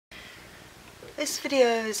This video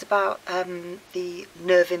is about the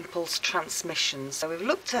nerve impulse transmission. So we've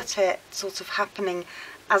looked at it sort of happening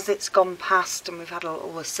as it's gone past, and we've had a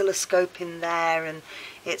little oscilloscope in there and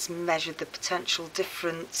it's measured the potential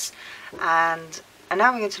difference, and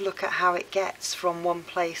now we're going to look at how it gets from one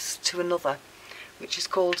place to another, which is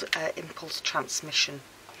called impulse transmission.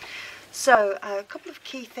 So a couple of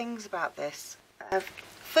key things about this.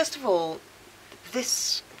 First of all,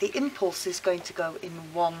 the impulse is going to go in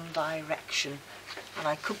one direction, and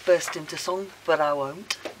I could burst into song, but I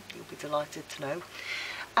won't. You'll be delighted to know.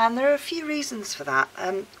 And there are a few reasons for that.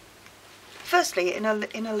 Firstly, in a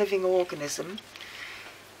living organism,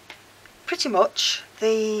 pretty much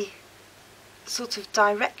the sort of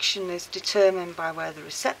direction is determined by where the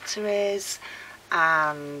receptor is,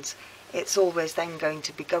 and it's always then going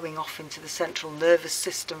to be going off into the central nervous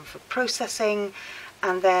system for processing,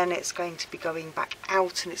 and then it's going to be going back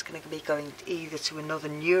out, and it's going to be going either to another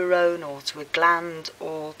neuron or to a gland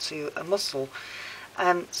or to a muscle.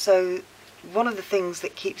 So one of the things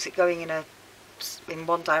that keeps it going in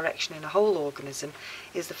one direction in a whole organism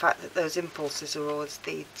is the fact that those impulses are always,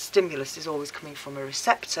 the stimulus is always coming from a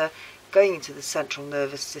receptor going into the central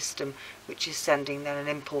nervous system, which is sending then an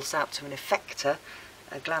impulse out to an effector,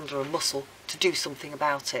 a gland or a muscle, to do something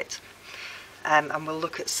about it. And we'll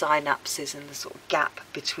look at synapses and the sort of gap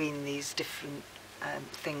between these different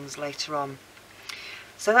things later on.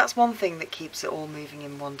 So that's one thing that keeps it all moving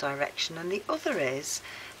in one direction. And the other is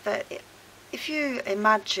that if you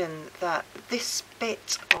imagine that this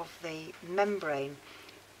bit of the membrane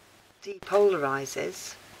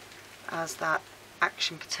depolarizes as that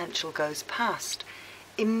action potential goes past,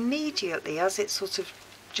 immediately as it sort of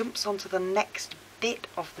jumps onto the next bit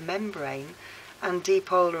of the membrane and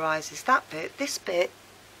depolarizes that bit, this bit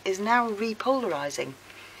is now repolarizing.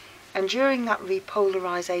 And during that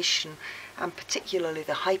repolarization, and particularly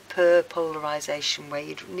the hyperpolarization, where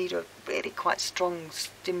you need a really quite strong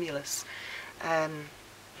stimulus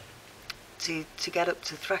to get up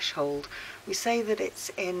to threshold, we say that it's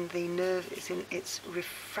in the nerve, it's in its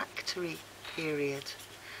refractory period,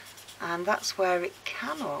 and that's where it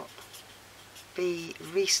cannot be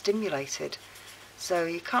re-stimulated. So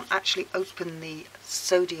you can't actually open the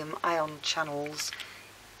sodium ion channels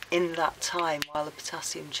in that time while the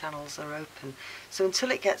potassium channels are open. So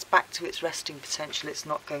until it gets back to its resting potential, it's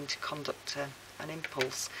not going to conduct an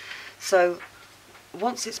impulse. So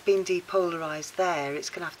once it's been depolarized there,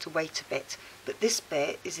 it's going to have to wait a bit. But this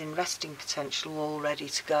bit is in resting potential, all ready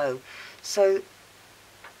to go. So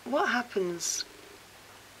what happens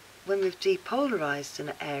when we've depolarized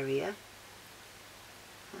an area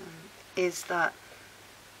is that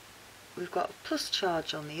we've got a plus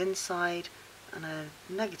charge on the inside and a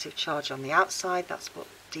negative charge on the outside. That's what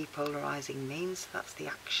depolarizing means. That's the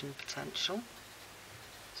action potential.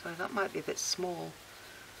 So that might be a bit small.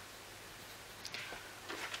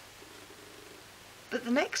 But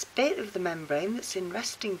the next bit of the membrane that's in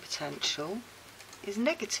resting potential is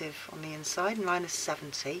negative on the inside, minus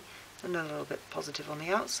 70, and a little bit positive on the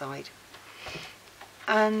outside.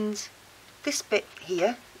 And this bit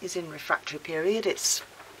here is in refractory period. It's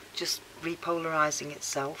just repolarizing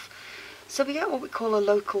itself. So we get what we call a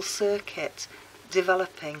local circuit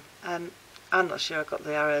developing. I'm not sure I got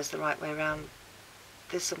the arrows the right way around.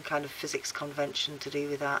 There's some kind of physics convention to do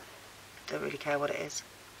with that. Don't really care what it is.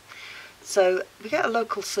 So we get a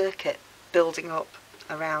local circuit building up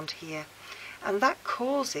around here, and that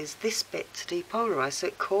causes this bit to depolarize. So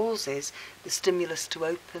it causes the stimulus to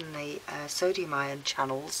open the sodium ion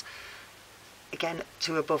channels again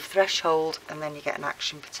to above threshold, and then you get an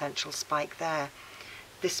action potential spike there.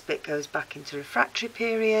 This bit goes back into refractory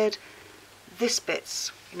period. This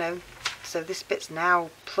bit's, so this bit's now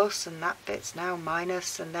plus and that bit's now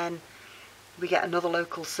minus, and then we get another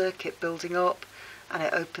local circuit building up, and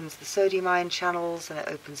it opens the sodium ion channels and it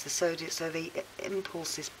opens the sodium, so the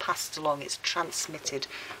impulse is passed along, it's transmitted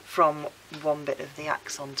from one bit of the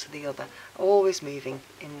axon to the other, always moving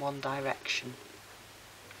in one direction.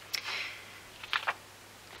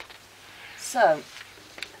 So,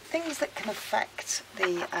 things that can affect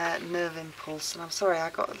the nerve impulse, and I'm sorry I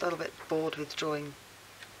got a little bit bored with drawing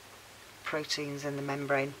proteins in the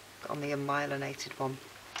membrane on the unmyelinated one.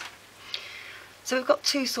 So we've got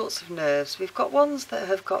two sorts of nerves. We've got ones that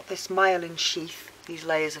have got this myelin sheath, these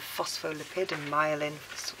layers of phospholipid and myelin,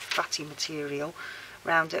 this fatty material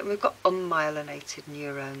around it, and we've got unmyelinated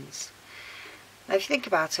neurons. Now if you think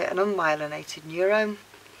about it, an unmyelinated neuron,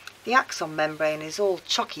 the axon membrane is all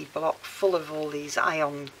chocky block full of all these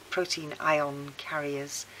protein ion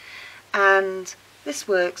carriers, and this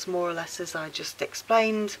works more or less as I just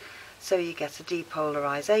explained. So you get a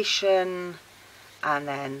depolarization, and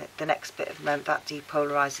then the next bit of membrane that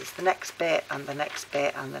depolarizes the next bit, and the next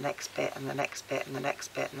bit, and the next bit, and the next bit, and the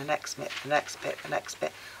next bit, and the next bit, the next bit, the next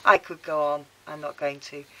bit. I could go on, I'm not going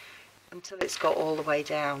to, until it's got all the way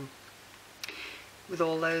down with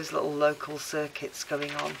all those little local circuits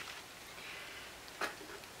going on.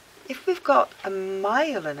 If we've got a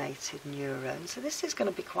myelinated neuron, so this is going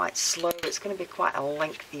to be quite slow, it's going to be quite a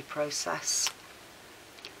lengthy process.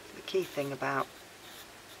 The key thing about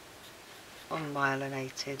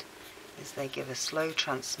unmyelinated is they give a slow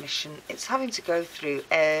transmission. It's having to go through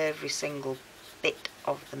every single bit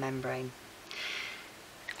of the membrane.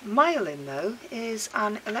 Myelin, though, is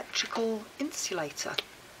an electrical insulator.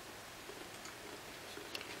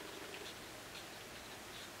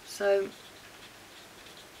 So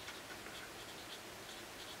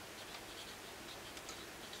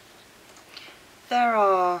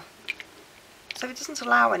it doesn't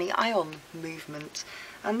allow any ion movement,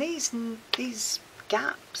 and these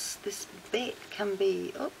gaps, this bit can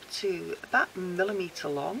be up to about a millimetre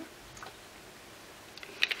long,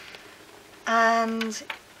 and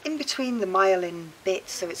in between the myelin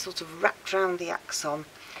bits, so it's sort of wrapped around the axon,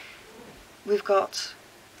 we've got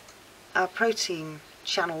our protein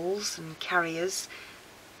channels and carriers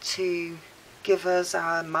to give us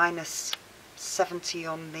our -70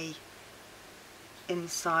 on the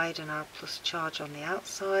inside and our plus charge on the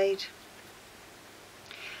outside.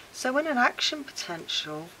 So when an action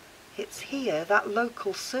potential hits here, that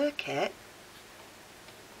local circuit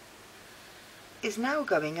is now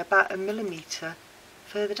going about a millimetre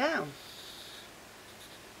further down,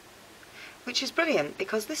 which is brilliant,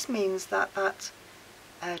 because this means that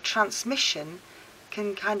transmission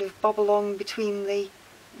can kind of bob along between the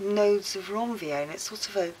nodes of Ranvier, and it's sort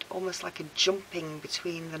of almost like a jumping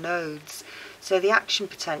between the nodes. So the action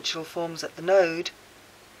potential forms at the node,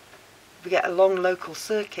 we get a long local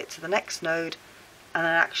circuit to the next node, and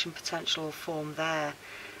an action potential will form there.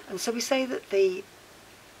 And so we say that the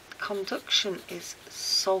conduction is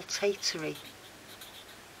saltatory.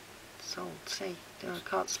 I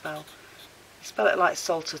can't spell. You spell it like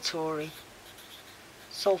saltatory.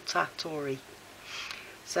 Saltatory.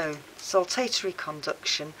 So saltatory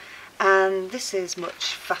conduction, and this is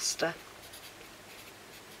much faster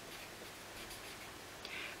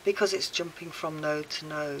because it's jumping from node to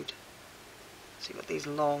node. So you've got these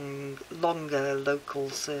longer local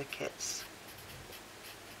circuits.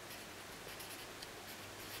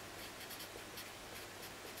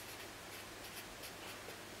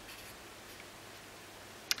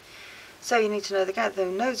 So you need to know the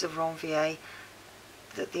nodes of Ranvier,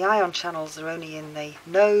 that the ion channels are only in the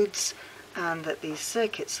nodes, and that these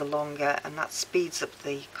circuits are longer, and that speeds up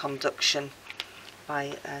the conduction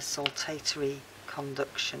by saltatory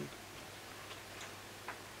conduction.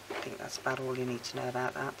 I think that's about all you need to know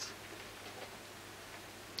about that.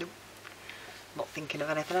 Nope. Not thinking of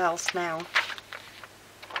anything else now.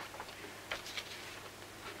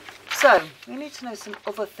 So, we need to know some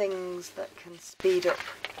other things that can speed up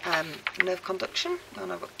nerve conduction,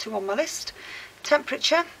 and I've got two on my list.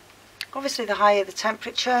 Temperature. Obviously the higher the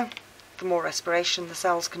temperature, the more respiration the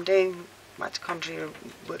cells can do. Mitochondria are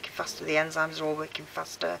working faster, the enzymes are all working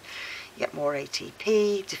faster. You get more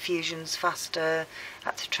ATP, diffusion's faster,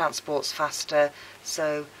 active transport's faster,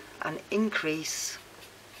 so an increase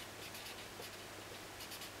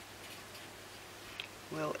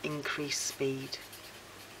will increase speed.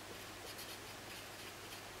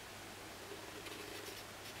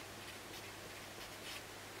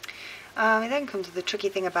 We then come to the tricky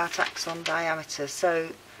thing about axon diameter.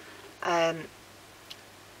 So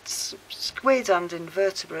squid and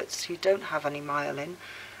invertebrates who don't have any myelin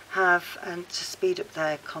have, and to speed up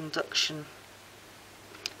their conduction,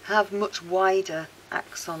 have much wider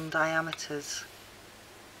axon diameters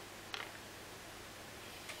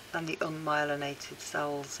than the unmyelinated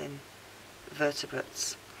cells in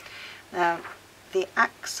vertebrates. Now the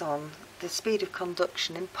axon, the speed of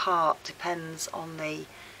conduction in part depends on the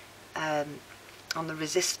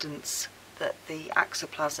resistance that the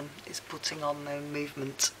axoplasm is putting on the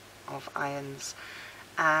movement of ions,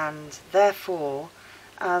 and therefore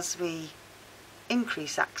as we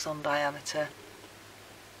increase axon diameter,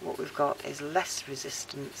 what we've got is less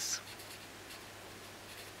resistance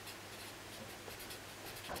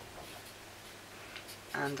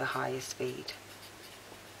and a higher speed.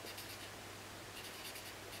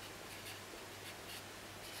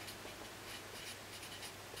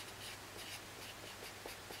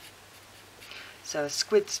 So a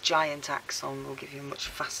squid's giant axon will give you a much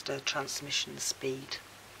faster transmission speed.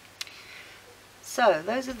 So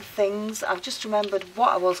those are the things. I've just remembered what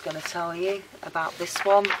I was going to tell you about this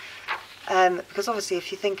one, because obviously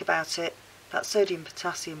if you think about it, that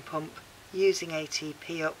sodium-potassium pump using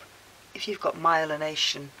ATP up. If you've got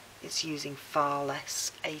myelination, it's using far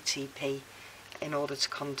less ATP in order to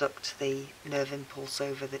conduct the nerve impulse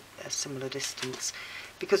over a similar distance,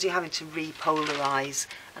 because you're having to repolarize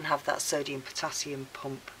and have that sodium-potassium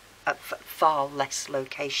pump at far less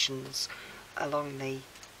locations along the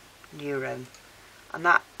neurone. And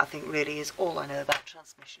that, I think, really is all I know about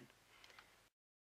transmission.